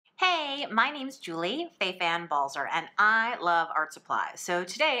Hey, my name's Julie, fei-fan Balzer, and I love art supplies. So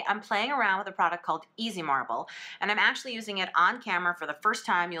today I'm playing around with a product called Easy Marble, and I'm actually using it on camera for the first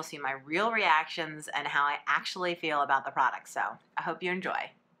time. You'll see my real reactions and how I actually feel about the product. So I hope you enjoy.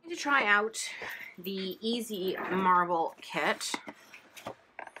 I'm going to try out the Easy Marble kit.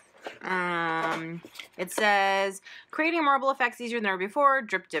 It says, creating marble effects easier than ever before,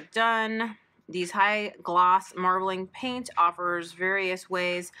 drip dip done. These high gloss marbling paint offers various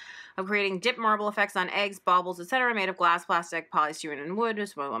ways of creating dip marble effects on eggs, baubles, etc. made of glass, plastic, polystyrene, and wood,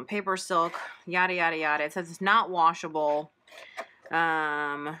 as well on paper, silk, yada yada yada. It says it's not washable.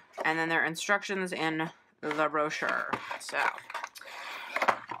 And then there are instructions in the brochure. So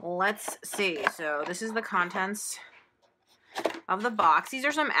let's see. So this is the contents of the box. These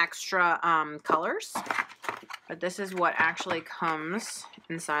are some extra colors, but this is what actually comes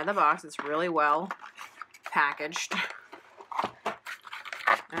inside the box. It's really well packaged.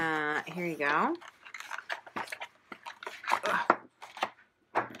 Here you go.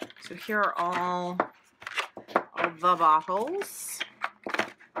 So here are all of the bottles.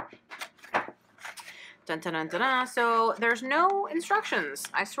 Dun, dun, dun, dun, dun. So there's no instructions.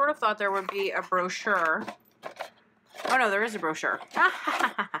 I sort of thought there would be a brochure. Oh no, there is a brochure.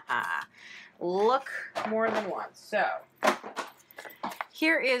 Look more than once. So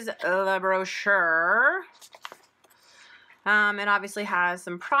here is the brochure. It obviously has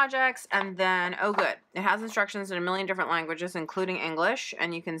some projects, and then, oh good, it has instructions in a million different languages, including English,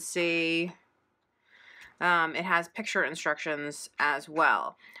 and you can see it has picture instructions as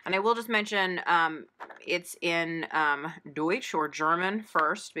well. And I will just mention it's in Deutsch or German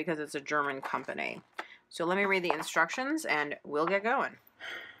first, because it's a German company. So let me read the instructions and we'll get going.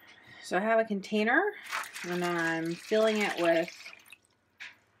 So I have a container and I'm filling it with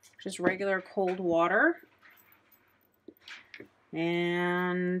just regular cold water.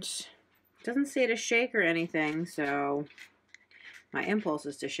 And it doesn't say to shake or anything, so my impulse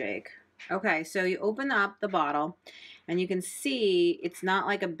is to shake. Okay, so you open up the bottle and you can see it's not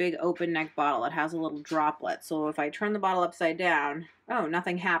like a big open neck bottle. It has a little droplet. So if I turn the bottle upside down, oh,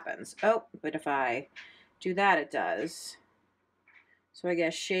 nothing happens. Oh, but if I do that, it does. So I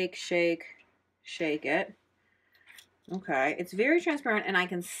guess shake, shake, shake it. Okay, it's very transparent and I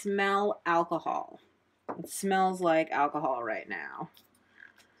can smell alcohol. It smells like alcohol right now.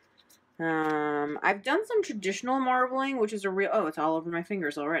 I've done some traditional marbling, which is a real, oh, it's all over my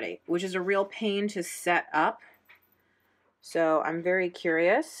fingers already, which is a real pain to set up. So I'm very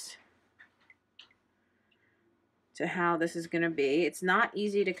curious to how this is going to be. It's not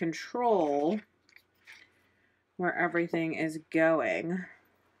easy to control where everything is going,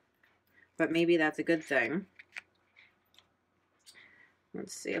 but maybe that's a good thing.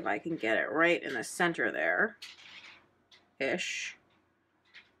 Let's see if I can get it right in the center there, ish.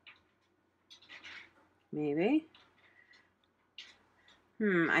 Maybe.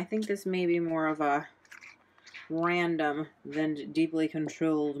 I think this may be more of a random than deeply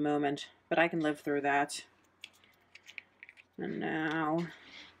controlled moment, but I can live through that. And now,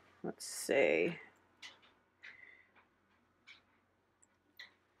 let's see.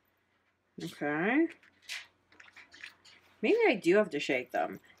 Okay. Maybe I do have to shake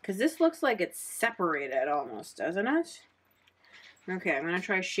them, because this looks like it's separated almost, doesn't it? Okay, I'm going to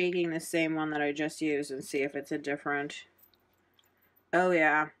try shaking the same one that I just used and see if it's a different... Oh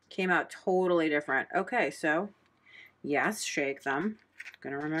yeah, came out totally different. Okay, so, yes, shake them.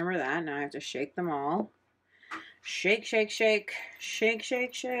 Gonna remember that. Now I have to shake them all. Shake, shake, shake. Shake,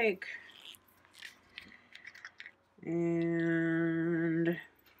 shake, shake. And...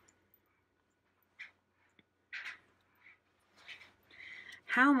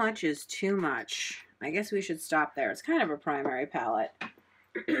 how much is too much? I guess we should stop there. It's kind of a primary palette.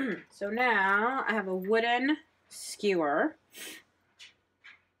 So now I have a wooden skewer.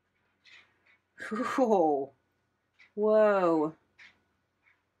 Whoa. Whoa.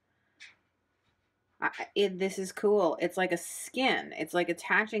 This is cool. It's like a skin. It's like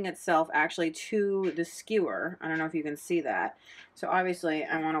attaching itself actually to the skewer. I don't know if you can see that. So obviously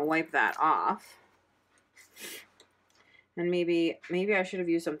I want to wipe that off. And maybe I should have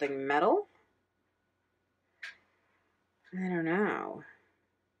used something metal. I don't know.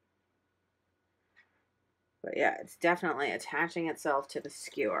 But yeah, it's definitely attaching itself to the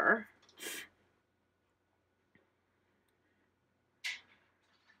skewer.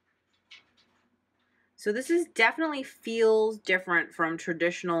 So this is definitely feels different from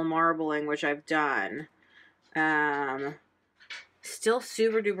traditional marbling, which I've done. Still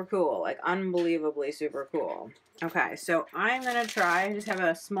super duper cool, like unbelievably super cool. Okay, so I'm gonna try, I just have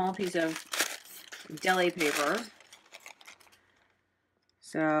a small piece of deli paper.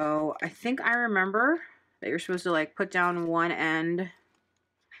 So I think I remember that you're supposed to like put down one end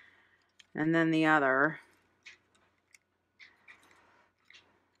and then the other.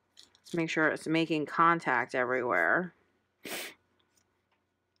 Let's make sure it's making contact everywhere.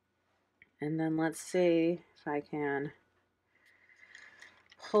 And then let's see if I can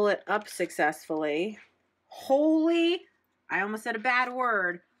pull it up successfully. Holy, I almost said a bad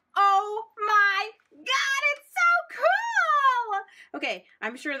word. Oh my God, it's so cool. Okay,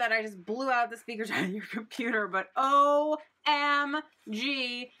 I'm sure that I just blew out the speakers on your computer, but OMG,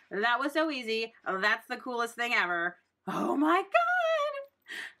 that was so easy. That's the coolest thing ever. Oh my God,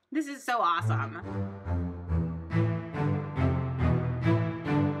 this is so awesome.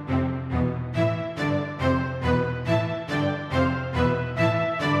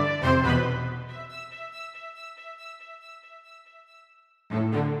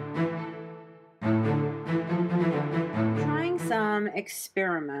 Some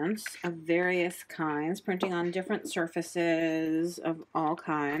experiments of various kinds, printing on different surfaces of all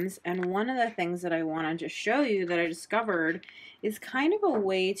kinds. And one of the things that I wanted to show you that I discovered is kind of a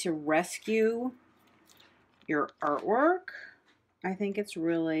way to rescue your artwork. I think it's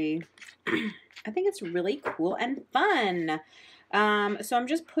really, cool and fun. So I'm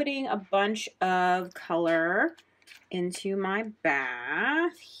just putting a bunch of color into my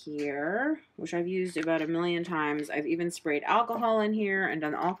bath here, which I've used about 1,000,000 times. I've even sprayed alcohol in here and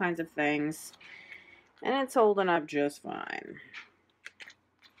done all kinds of things, and it's holding up just fine.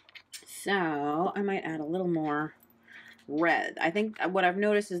 So I might add a little more red. I think what I've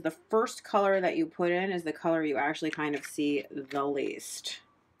noticed is the first color that you put in is the color you actually kind of see the least.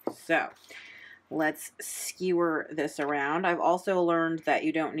 So let's skewer this around. I've also learned that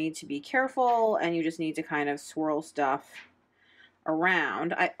you don't need to be careful and you just need to kind of swirl stuff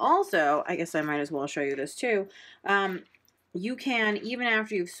around. I guess I might as well show you this too. You can, even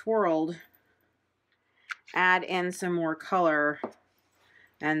after you've swirled, add in some more color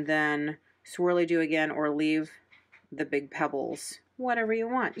and then swirly do again or leave the big pebbles. Whatever you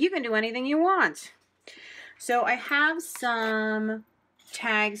want. You can do anything you want. So I have some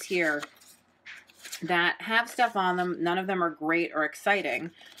tags here that have stuff on them. None of them are great or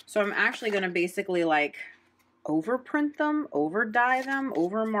exciting. So I'm actually going to basically like overprint them, over dye them,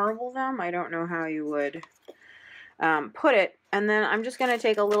 over marble them. I don't know how you would put it. And then I'm just going to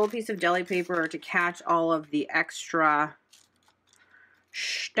take a little piece of deli paper to catch all of the extra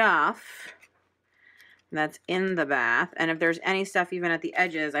stuff that's in the bath. And if there's any stuff even at the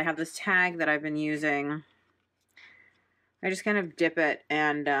edges, I have this tag that I've been using. I just kind of dip it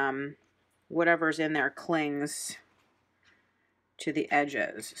and whatever's in there clings to the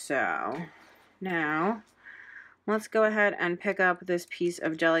edges. So now let's go ahead and pick up this piece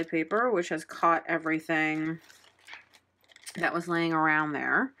of deli paper, which has caught everything that was laying around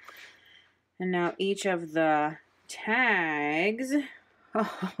there. And now each of the tags,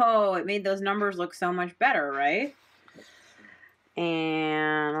 oh, it made those numbers look so much better, right?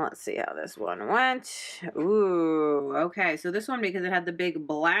 And let's see how this one went. Ooh, okay. So this one, because it had the big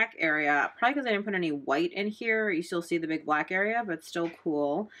black area, probably because I didn't put any white in here, you still see the big black area, but still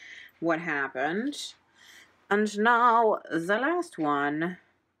cool what happened. And now the last one,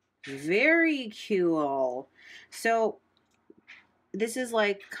 very cool. So this is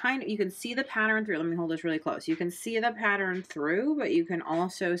like kind of, you can see the pattern through. Let me hold this really close. You can see the pattern through, but you can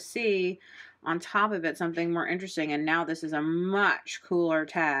also see on top of it something more interesting. And now this is a much cooler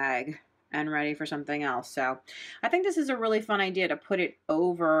tag and ready for something else. So I think this is a really fun idea to put it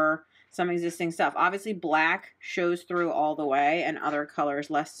over some existing stuff. Obviously black shows through all the way and other colors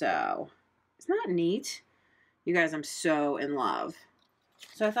less so. Isn't that neat? You guys, I'm so in love.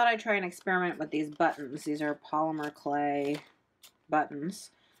 So I thought I'd try and experiment with these buttons. These are polymer clay buttons.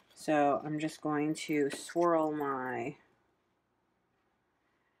 So I'm just going to swirl my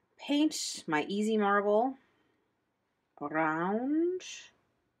paint, my easy marble, around.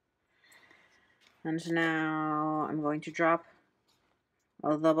 And now I'm going to drop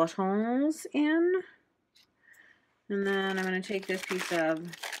the buttons in. And then I'm going to take this piece of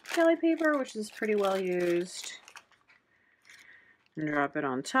deli paper, which is pretty well used, and drop it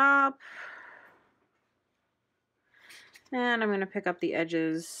on top. And I'm going to pick up the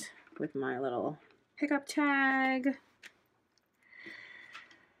edges with my little pickup tag.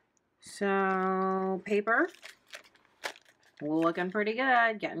 So, paper, looking pretty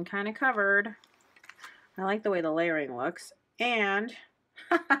good, getting kind of covered. I like the way the layering looks. And,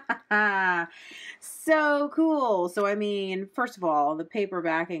 so cool. So, I mean, first of all, the paper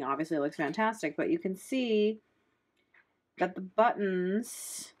backing obviously looks fantastic, but you can see that the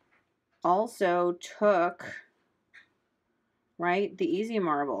buttons also took right? The easy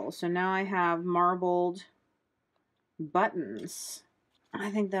marble. So now I have marbled buttons.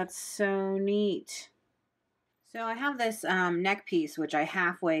 I think that's so neat. So I have this neck piece, which I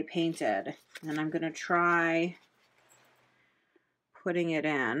halfway painted, and I'm going to try putting it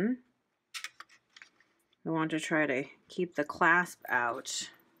in. I want to try to keep the clasp out.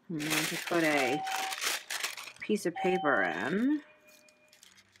 I'm going to put a piece of paper in.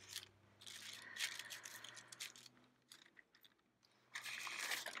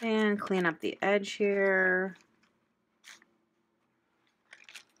 And clean up the edge here.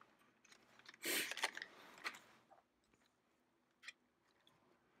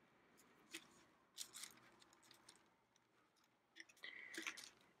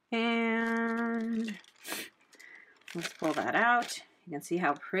 And let's pull that out. You can see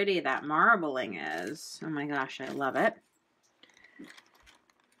how pretty that marbling is. Oh my gosh, I love it.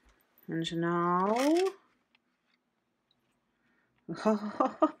 And now,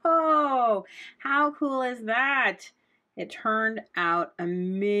 oh, how cool is that? It turned out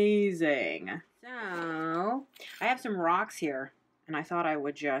amazing. So, I have some rocks here, and I thought I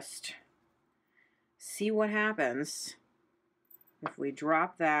would just see what happens. If we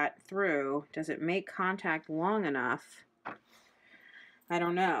drop that through, does it make contact long enough? I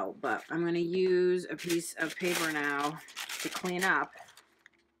don't know, but I'm going to use a piece of paper now to clean up.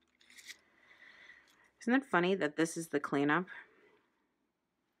 Isn't it funny that this is the cleanup?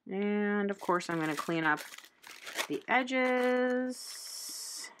 And of course I'm going to clean up the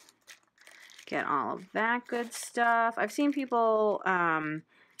edges. Get all of that good stuff. I've seen people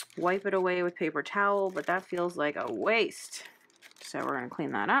wipe it away with paper towel, but that feels like a waste. So we're going to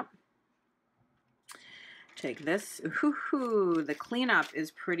clean that up. Take this. Ooh, the cleanup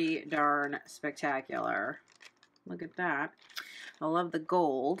is pretty darn spectacular. Look at that. I love the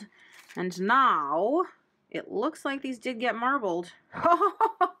gold. And now it looks like these did get marbled.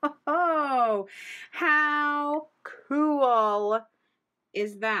 Oh, how cool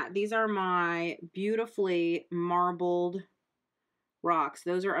is that? These are my beautifully marbled rocks.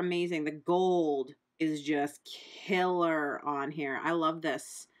 Those are amazing. The gold is just killer on here. I love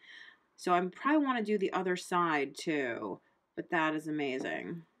this. So I probably want to do the other side too, but that is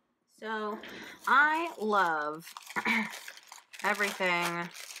amazing. So I love everything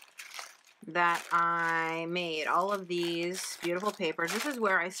that I made. All of these beautiful papers. This is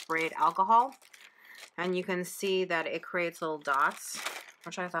where I sprayed alcohol, and you can see that it creates little dots,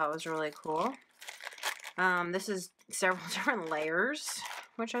 which I thought was really cool. This is several different layers,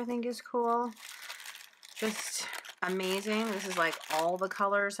 which I think is cool. Just amazing. This is like all the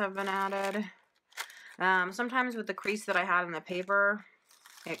colors have been added. Sometimes with the crease that I had in the paper,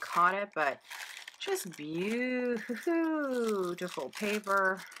 it caught it, but just beautiful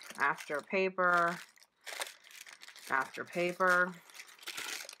paper after paper after paper.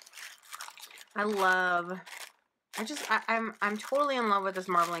 I'm totally in love with this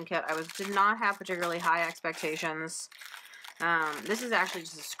marbling kit. Did not have particularly high expectations. This is actually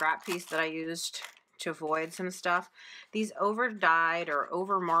just a scrap piece that I used to avoid some stuff. These over dyed or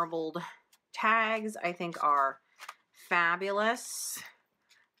over marbled tags I think are fabulous.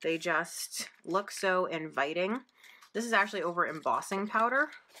 They just look so inviting. This is actually over embossing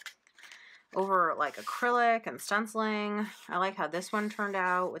powder, over like acrylic and stenciling. I like how this one turned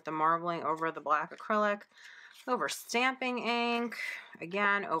out with the marbling over the black acrylic. Over stamping ink,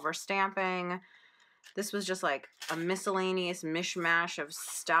 again over stamping. This was just like a miscellaneous mishmash of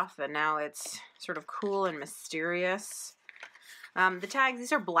stuff, and now it's sort of cool and mysterious. The tags,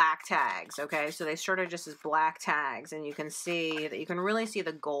 these are black tags, okay? So they started just as black tags, and you can see that you can really see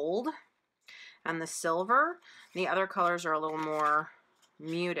the gold and the silver. The other colors are a little more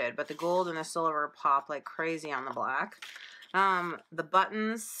muted, but the gold and the silver pop like crazy on the black. The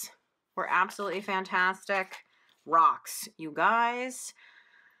buttons were absolutely fantastic. Rocks, you guys.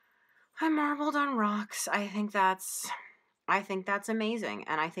 I marbled on rocks. I think that's amazing,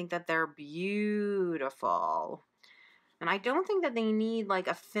 and I think that they're beautiful. And I don't think that they need like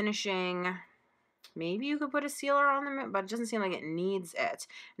a finishing. Maybe you could put a sealer on them, but it doesn't seem like it needs it.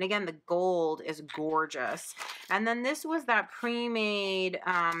 And again, the gold is gorgeous. And then this was that pre-made,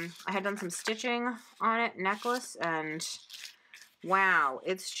 I had done some stitching on it, necklace, and wow,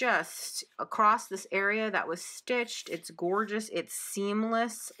 it's just across this area that was stitched. It's gorgeous. It's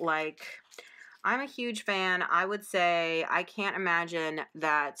seamless. Like, I'm a huge fan. I would say I can't imagine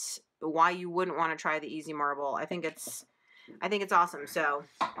why you wouldn't want to try the Easy Marble. I think it's awesome. So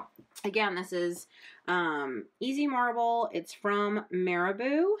again, this is Easy Marble. It's from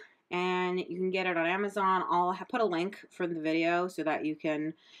Marabu, and you can get it on Amazon. I'll put a link for the video so that you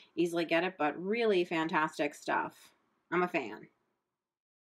can easily get it, but really fantastic stuff. I'm a fan.